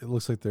 It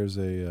looks like there's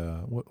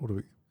a what do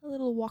we? A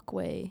little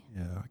walkway.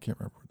 Yeah, I can't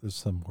remember. There's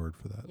some word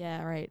for that.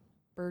 Yeah, right.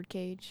 Bird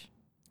cage.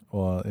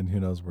 Well, and who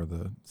knows where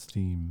the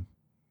steam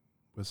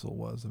whistle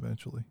was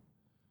eventually.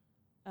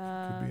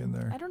 Could be in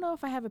there. I don't know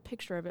if I have a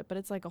picture of it, but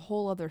it's like a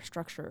whole other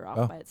structure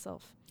off by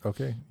itself.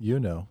 Okay, you're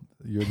the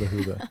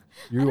who that.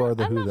 You are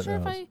the who that knows.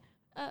 I'm not sure if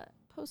I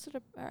posted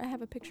or I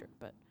have a picture,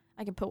 but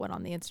I can put one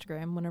on the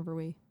Instagram whenever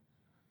we.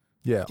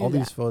 Yeah, all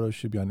these photos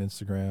should be on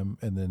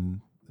Instagram, and then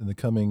in the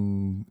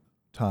coming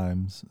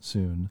times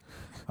soon,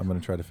 I'm going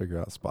to try to figure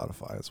out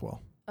Spotify as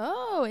well.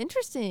 Oh,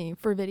 interesting.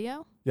 For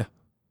video? Yeah,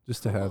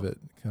 just to have it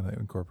kind of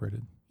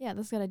incorporated. Yeah,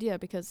 that's a good idea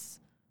because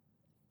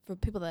for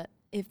people that,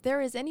 if there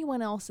is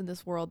anyone else in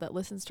this world that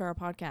listens to our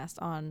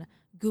podcast on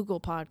Google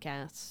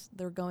Podcasts,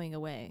 they're going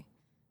away.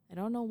 I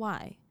don't know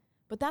why,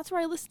 but that's where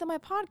I listen to my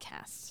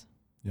podcasts.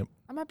 Yep.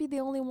 I might be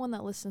the only one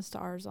that listens to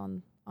ours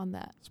on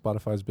that.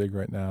 Spotify's big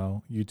right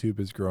now. YouTube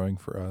is growing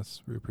for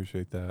us. We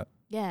appreciate that.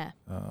 Yeah.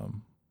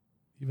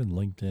 Even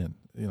LinkedIn.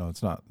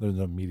 There's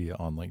no media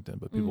on LinkedIn,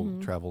 but people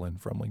travel in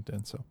from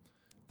LinkedIn. So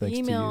thanks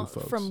to you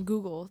folks. From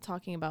Google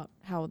talking about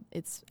how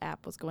its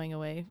app was going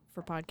away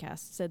for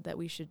podcasts said that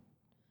we should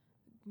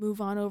move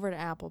on over to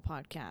Apple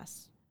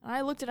Podcasts. And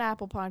I looked at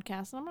Apple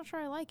Podcasts, and I'm not sure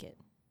I like it.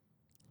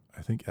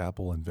 I think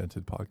Apple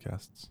invented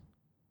podcasts.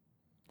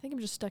 I think I'm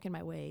just stuck in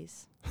my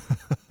ways.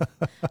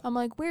 I'm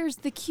like, where's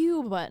the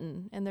Q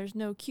button? And there's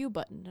no Q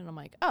button. And I'm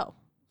like, oh,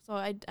 so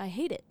I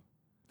hate it.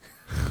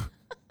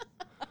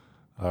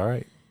 All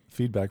right.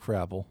 Feedback for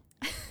Apple.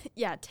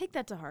 Yeah, take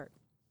that to heart.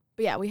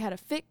 But yeah, we had a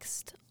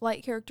fixed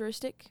light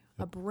characteristic,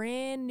 a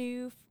brand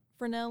new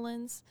Fresnel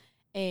lens,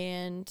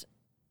 and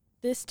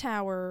this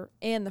tower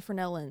and the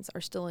Fresnel lens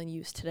are still in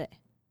use today.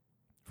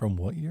 From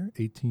what year?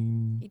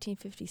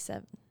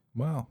 1857.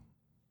 Wow.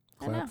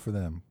 Clap for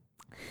them.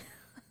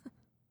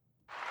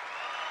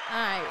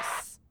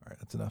 Nice. All right,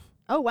 that's enough.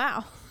 Oh,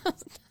 wow.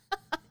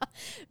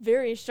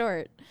 Very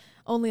short.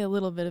 Only a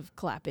little bit of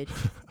clappage.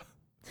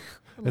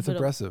 It's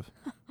impressive.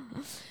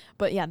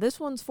 But yeah, this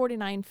one's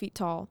 49 feet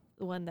tall,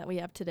 the one that we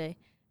have today.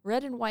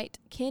 Red and white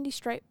candy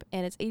stripe,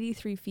 and it's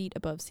 83 feet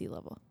above sea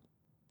level.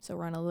 So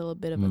we're on a little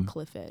bit of a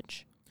cliff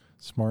edge.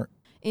 Smart.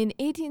 In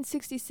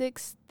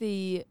 1866,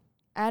 they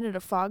added a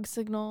fog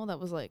signal that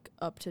was like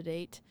up to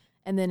date,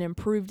 and then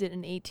improved it in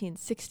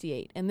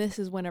 1868. And this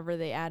is whenever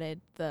they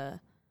added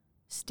the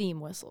steam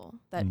whistle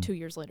that 2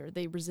 years later.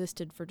 They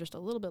resisted for just a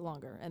little bit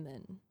longer and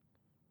then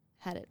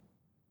had it,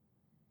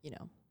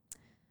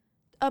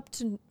 up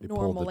to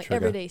normal, like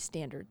everyday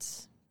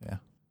standards. Yeah.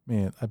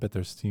 Man, I bet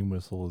their steam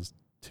whistle is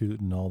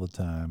tooting all the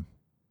time.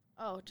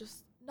 Oh,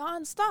 just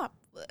nonstop.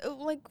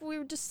 Like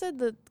we just said,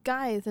 the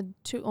guy had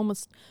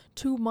almost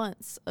 2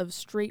 months of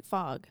straight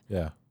fog.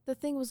 Yeah. The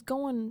thing was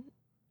going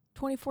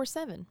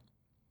 24/7.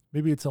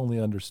 Maybe it's only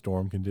under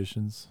storm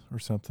conditions or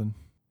something.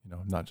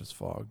 Not just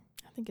fog.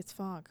 I think it's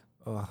fog.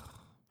 Ugh.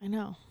 I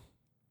know.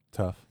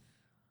 Tough.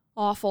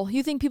 Awful.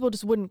 You think people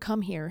just wouldn't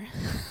come here?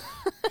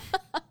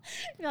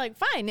 You're like,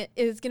 fine,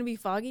 it's going to be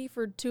foggy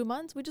for 2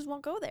 months. We just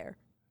won't go there.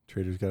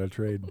 Traders got to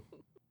trade.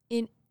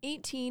 In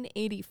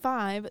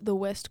 1885, the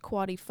West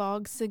Quoddy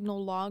fog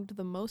signal logged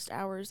the most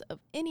hours of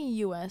any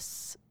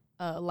U.S.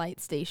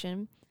 Light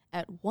station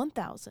at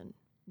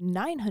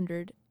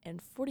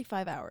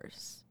 1,945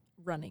 hours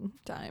running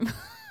time.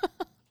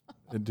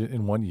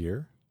 In 1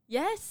 year?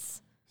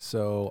 Yes.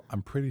 So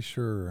I'm pretty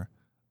sure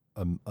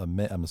I'm going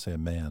to say a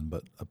man,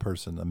 but a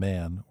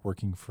man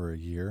working for a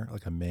year,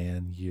 like a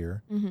man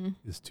year,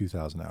 is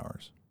 2,000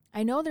 hours.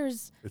 I know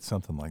it's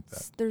something like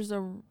that. There's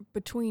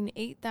between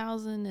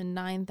 8,000 and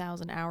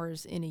 9,000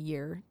 hours in a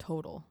year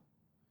total.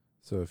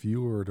 So if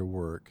you were to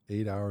work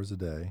 8 hours a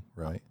day,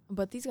 right?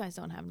 But these guys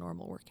don't have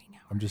normal working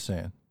hours. I'm just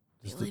saying.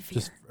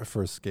 Just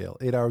for a scale.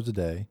 8 hours a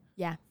day.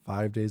 Yeah.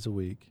 5 days a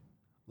week.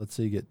 Let's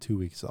say you get 2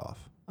 weeks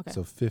off. Okay.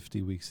 So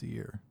 50 weeks a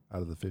year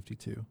out of the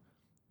 52.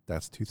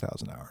 That's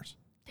 2,000 hours.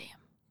 Damn.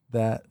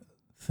 That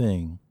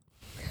thing,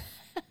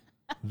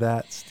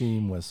 that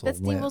steam whistle. That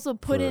steam whistle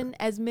put in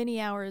as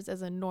many hours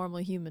as a normal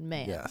human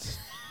man. Yes.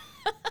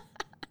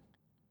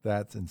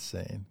 That's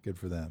insane. Good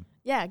for them.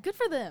 Yeah, good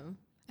for them.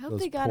 I hope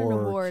Those they got an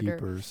award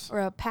or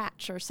a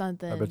patch or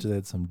something. I bet you they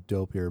had some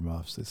dope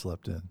earmuffs they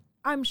slept in.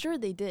 I'm sure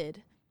they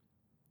did.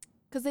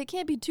 Because they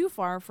can't be too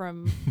far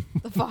from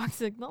the Fox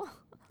signal.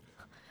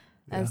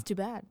 That's too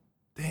bad.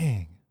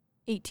 Dang.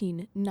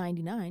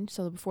 1899,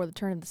 so before the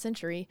turn of the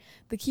century,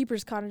 the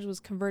keeper's cottage was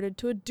converted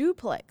to a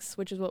duplex,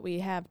 which is what we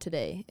have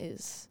today,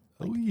 is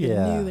like the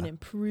new and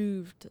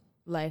improved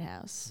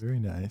lighthouse. Very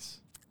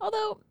nice.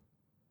 Although,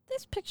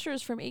 this picture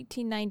is from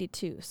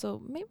 1892,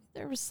 so maybe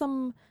there was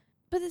some,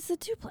 but it's a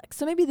duplex,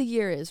 so maybe the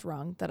year is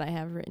wrong that I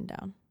have written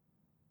down.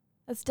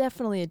 That's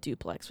definitely a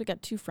duplex. We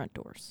got 2 front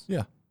doors.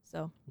 Yeah.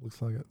 So.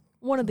 Looks like it.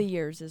 One of the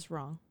years is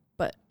wrong,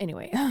 but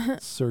anyway.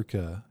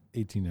 Circa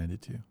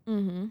 1892.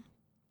 Mm-hmm.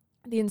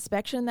 The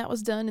inspection that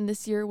was done in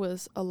this year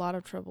was a lot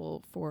of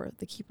trouble for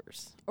the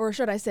keepers. Or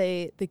should I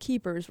say, the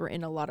keepers were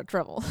in a lot of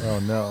trouble. Oh,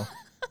 no.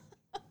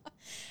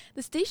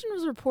 The station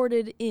was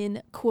reported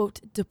in,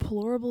 quote,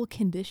 deplorable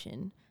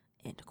condition,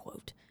 end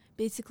quote.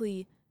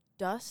 Basically,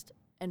 dust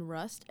and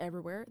rust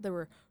everywhere. There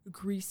were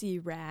greasy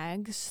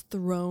rags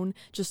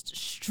just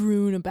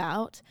strewn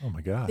about. Oh,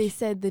 my gosh. They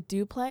said the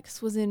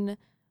duplex was in,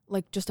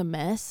 like, just a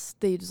mess.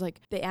 They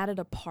added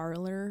a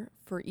parlor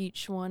for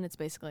each one. It's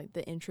basically like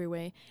the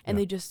entryway. And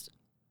they just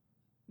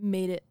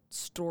made it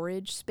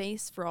storage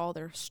space for all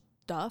their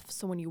stuff.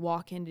 So when you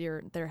walk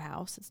into their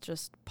house, it's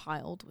just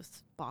piled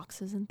with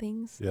boxes and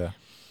things. Yeah.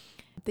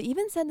 They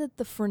even said that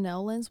the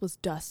Fresnel lens was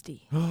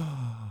dusty.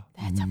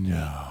 That's a big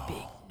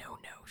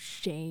no-no.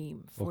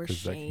 Shame for shame.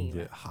 Because that can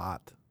get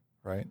hot,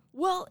 right?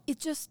 Well, it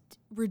just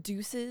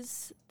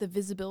reduces the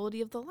visibility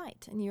of the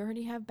light. And you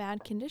already have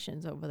bad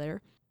conditions over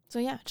there. So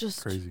yeah,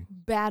 just crazy.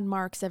 Bad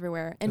marks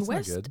everywhere. And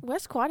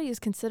West Quoddy is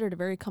considered a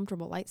very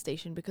comfortable light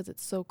station because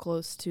it's so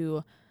close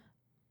to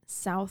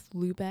South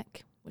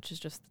Lubeck, which is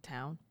just the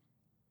town.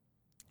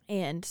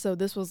 And so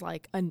this was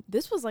like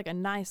a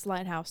nice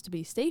lighthouse to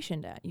be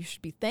stationed at. You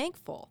should be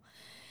thankful.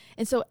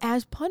 And so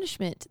as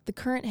punishment, the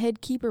current head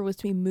keeper was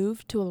to be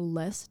moved to a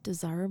less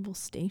desirable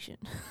station.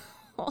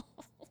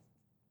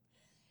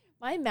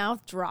 My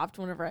mouth dropped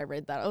whenever I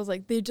read that. I was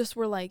like, they just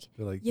were like,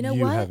 you know what?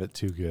 You have it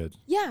too good.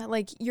 Yeah,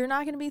 like, you're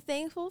not going to be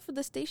thankful for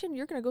the station.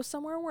 You're going to go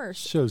somewhere worse.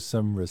 Show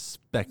some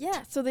respect.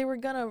 Yeah, so they were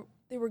going to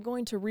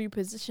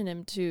reposition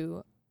him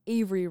to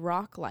Avery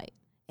Rocklight,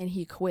 and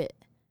he quit.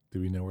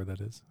 Do we know where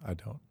that is? I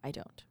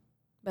don't.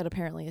 But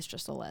apparently it's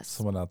just a less.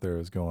 Someone out there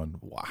is going,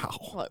 wow.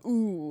 Like,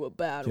 ooh, a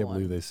bad one. Can't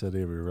believe they said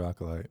Avery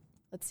Rocklight.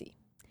 Let's see.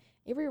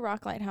 Avery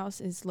Rock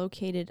Lighthouse is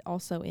located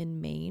also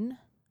in Maine.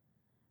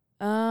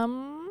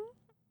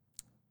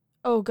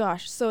 Oh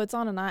gosh, so it's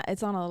on a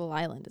little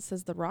island. It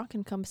says the rock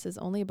encompasses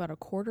only about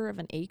 1/4 of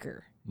an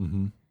acre.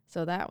 Mm-hmm.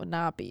 So that would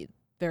not be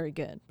very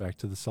good. Back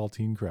to the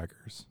saltine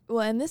crackers.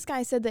 Well, and this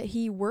guy said that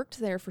he worked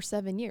there for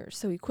 7 years,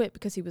 so he quit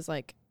because he was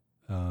like,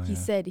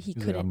 said he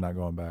couldn't. Like, I'm not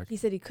going back. He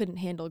said he couldn't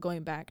handle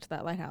going back to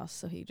that lighthouse,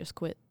 so he just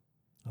quit.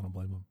 I don't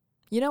blame him.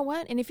 You know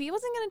what? And if he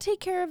wasn't going to take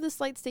care of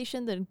this light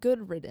station, then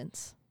good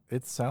riddance.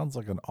 It sounds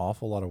like an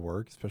awful lot of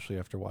work, especially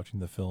after watching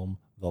the film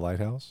The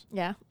Lighthouse.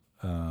 Yeah.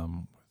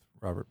 With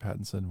Robert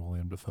Pattinson and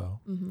William Dafoe.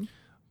 Mm-hmm.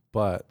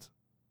 But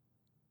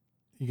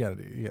you gotta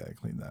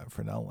clean that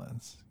Fresnel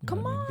lens.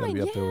 Come on, you gotta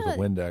be up there with a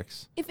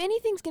Windex. If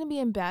anything's gonna be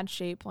in bad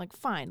shape, like,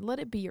 fine, let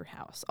it be your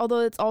house. Although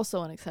it's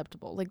also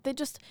unacceptable. Like,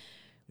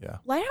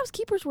 lighthouse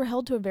keepers were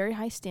held to a very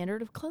high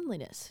standard of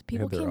cleanliness.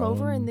 People came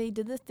over and they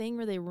did the thing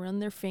where they run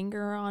their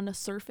finger on a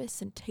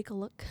surface and take a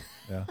look.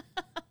 Yeah.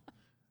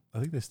 I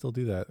think they still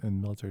do that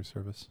in military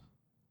service.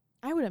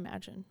 I would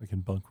imagine. Like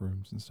in bunk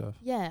rooms and stuff.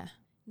 Yeah.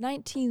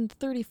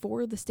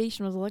 1934, the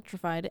station was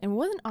electrified and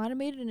wasn't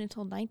automated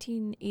until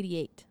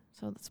 1988.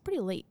 So that's pretty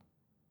late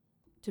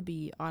to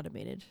be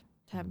automated,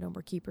 to have no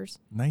more keepers.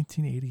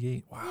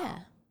 1988. Wow. Yeah.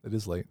 It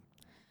is late.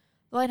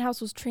 The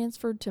lighthouse was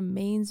transferred to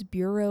Maine's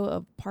Bureau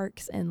of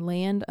Parks and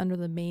Land under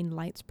the Maine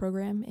Lights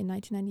program in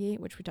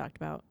 1998, which we talked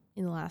about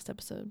in the last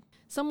episode.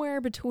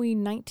 Somewhere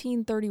between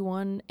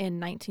 1931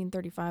 and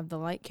 1935, the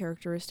light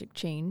characteristic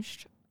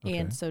changed. Okay.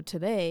 And so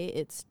today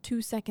it's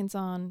 2 seconds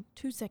on,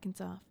 2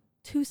 seconds off,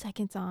 2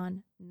 seconds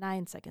on,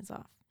 9 seconds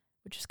off,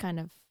 which is kind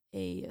of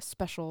a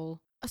special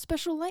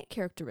light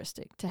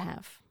characteristic to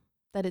have.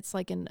 That it's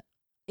like an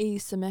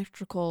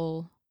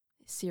asymmetrical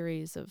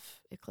series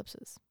of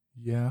eclipses.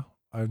 Yeah,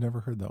 I've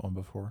never heard that one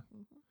before.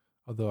 Mm-hmm.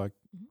 Although I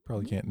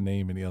probably can't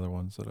name any other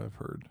ones that I've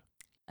heard.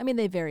 I mean,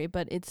 they vary,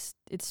 but it's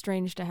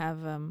strange to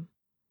have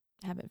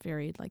it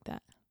varied like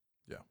that.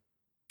 Yeah.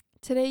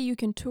 Today you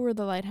can tour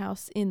the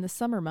lighthouse in the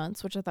summer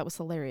months, which I thought was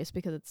hilarious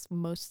because it's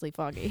mostly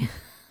foggy.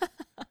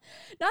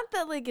 Not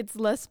that like it's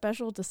less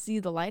special to see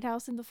the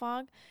lighthouse in the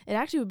fog. It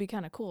actually would be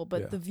kind of cool,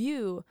 but the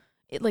view,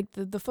 like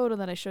the photo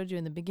that I showed you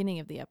in the beginning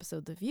of the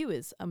episode, the view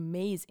is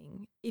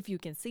amazing if you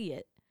can see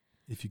it.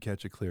 If you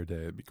catch a clear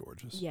day, it'd be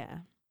gorgeous. Yeah.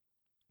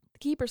 The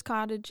Keeper's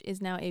Cottage is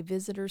now a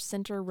visitor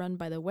center run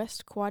by the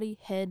West Quoddy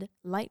Head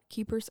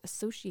Lightkeepers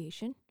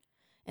Association.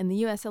 And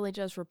the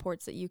USLHS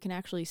reports that you can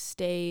actually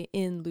stay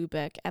in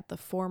Lubeck at the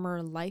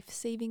former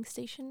life-saving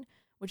station,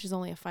 which is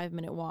only a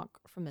 5-minute walk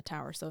from the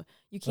tower. So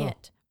you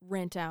can't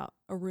rent out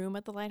a room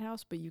at the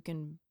lighthouse, but you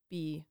can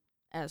be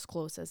as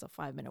close as a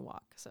 5-minute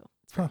walk. So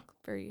it's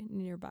very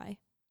nearby.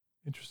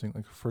 Interesting,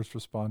 like a first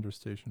responder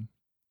station.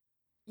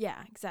 Yeah,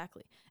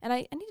 exactly. And I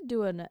need to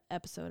do an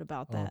episode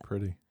about that. Oh,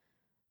 pretty.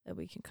 That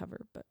we can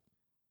cover, but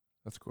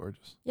that's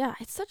gorgeous. Yeah,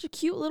 it's such a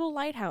cute little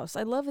lighthouse.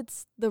 I love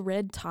the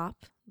red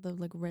top, the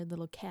like red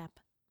little cap.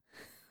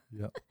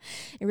 Yep.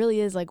 It really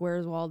is like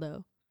Where's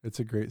Waldo. It's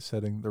a great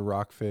setting. The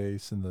rock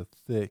face and the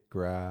thick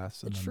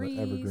grass and trees.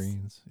 The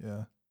evergreens.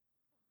 Yeah.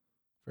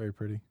 Very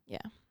pretty. Yeah.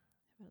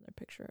 Another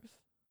picture of.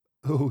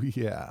 Oh,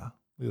 yeah.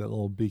 Look at that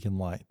little beacon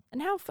light.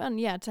 And how fun,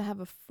 to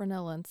have a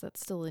Fresnel lens that's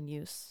still in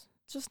use.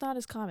 It's just not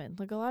as common.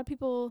 Like a lot of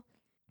people,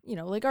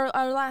 like our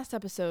last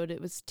episode,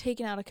 it was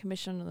taken out of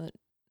commission in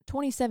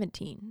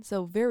 2017.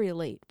 So very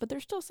late. But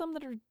there's still some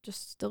that are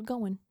just still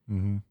going.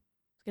 Mm-hmm.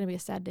 It's going to be a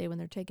sad day when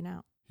they're taken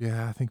out.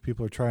 Yeah, I think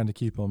people are trying to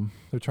keep them.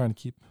 They're trying to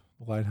keep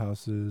the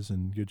lighthouses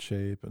in good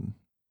shape and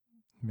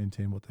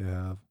maintain what they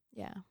have.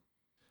 Yeah.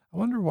 I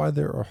wonder why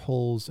there are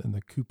holes in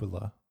the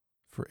cupola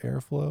for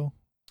airflow.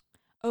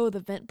 Oh, the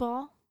vent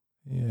ball?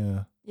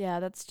 Yeah. Yeah,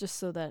 that's just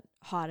so that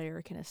hot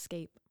air can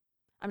escape.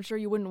 I'm sure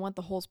you wouldn't want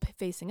the holes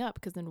facing up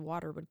because then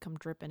water would come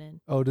dripping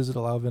in. Oh, does it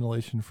allow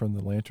ventilation from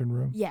the lantern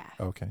room? Yeah.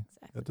 Okay.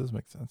 Exactly. That does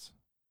make sense.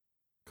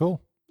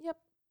 Cool. Yep.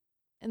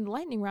 And the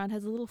lightning rod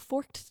has a little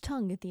forked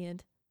tongue at the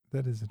end.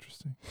 That is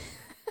interesting.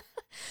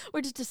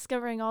 We're just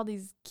discovering all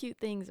these cute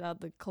things about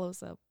the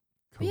close-up.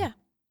 Cool. But yeah,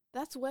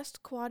 that's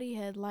West Quoddy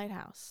Head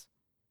Lighthouse,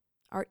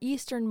 our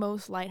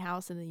easternmost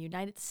lighthouse in the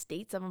United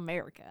States of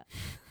America.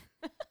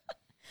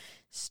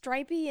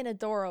 Stripey and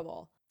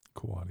adorable.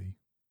 Quoddy.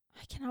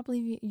 I cannot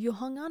believe you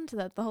hung on to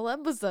that the whole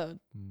episode.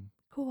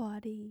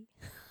 Quoddy.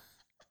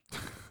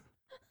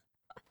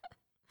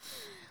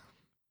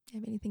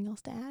 Have anything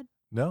else to add?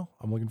 No,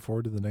 I'm looking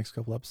forward to the next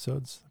couple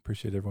episodes.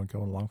 Appreciate everyone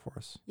coming along for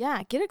us.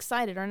 Yeah, get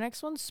excited. Our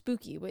next one's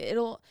spooky.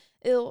 It'll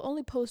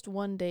only post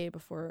one day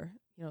before,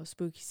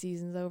 spooky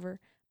season's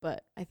over.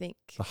 But I think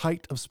the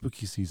height of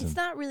spooky season. It's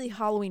not really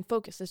Halloween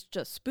focused. It's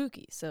just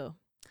spooky. So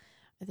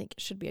I think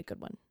it should be a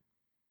good one.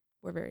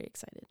 We're very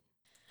excited.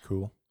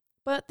 Cool.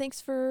 But thanks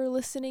for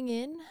listening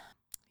in.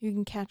 You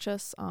can catch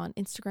us on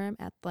Instagram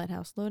at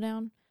Lighthouse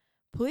Lowdown.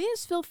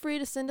 Please feel free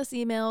to send us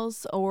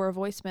emails or a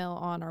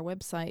voicemail on our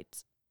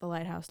website,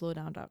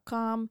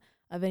 thelighthouselowdown.com,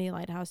 of any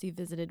lighthouse you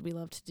visited. We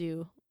love to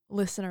do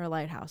listener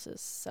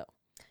lighthouses. So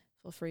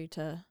feel free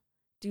to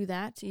do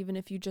that, even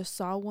if you just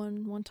saw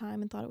one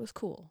time and thought it was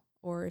cool.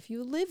 Or if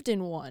you lived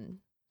in one,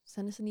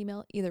 send us an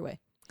email. Either way.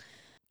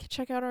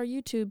 Check out our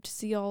YouTube to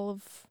see all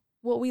of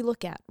what we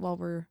look at while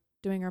we're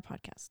doing our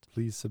podcast.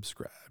 Please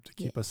subscribe to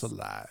keep us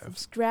alive.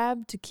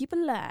 Subscribe to keep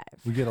alive.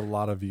 We get a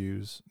lot of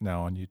views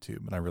now on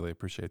YouTube, and I really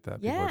appreciate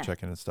that. People are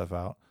checking this stuff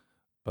out.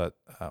 But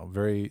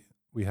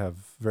we have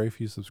very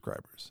few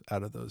subscribers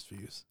out of those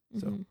views.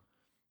 So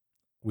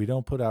we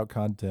don't put out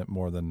content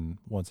more than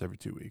once every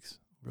 2 weeks.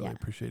 Really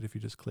appreciate if you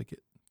just click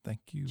it.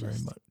 Thank you very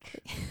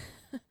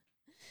much.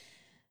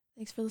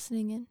 Thanks for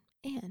listening in,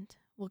 and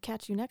we'll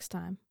catch you next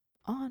time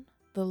on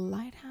the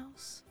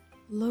Lighthouse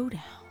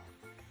Lowdown.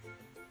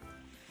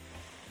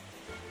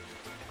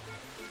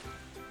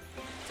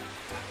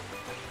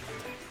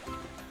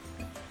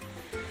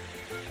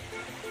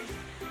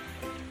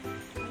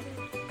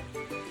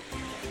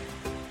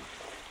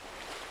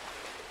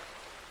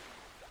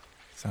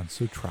 Sounds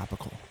so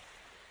tropical.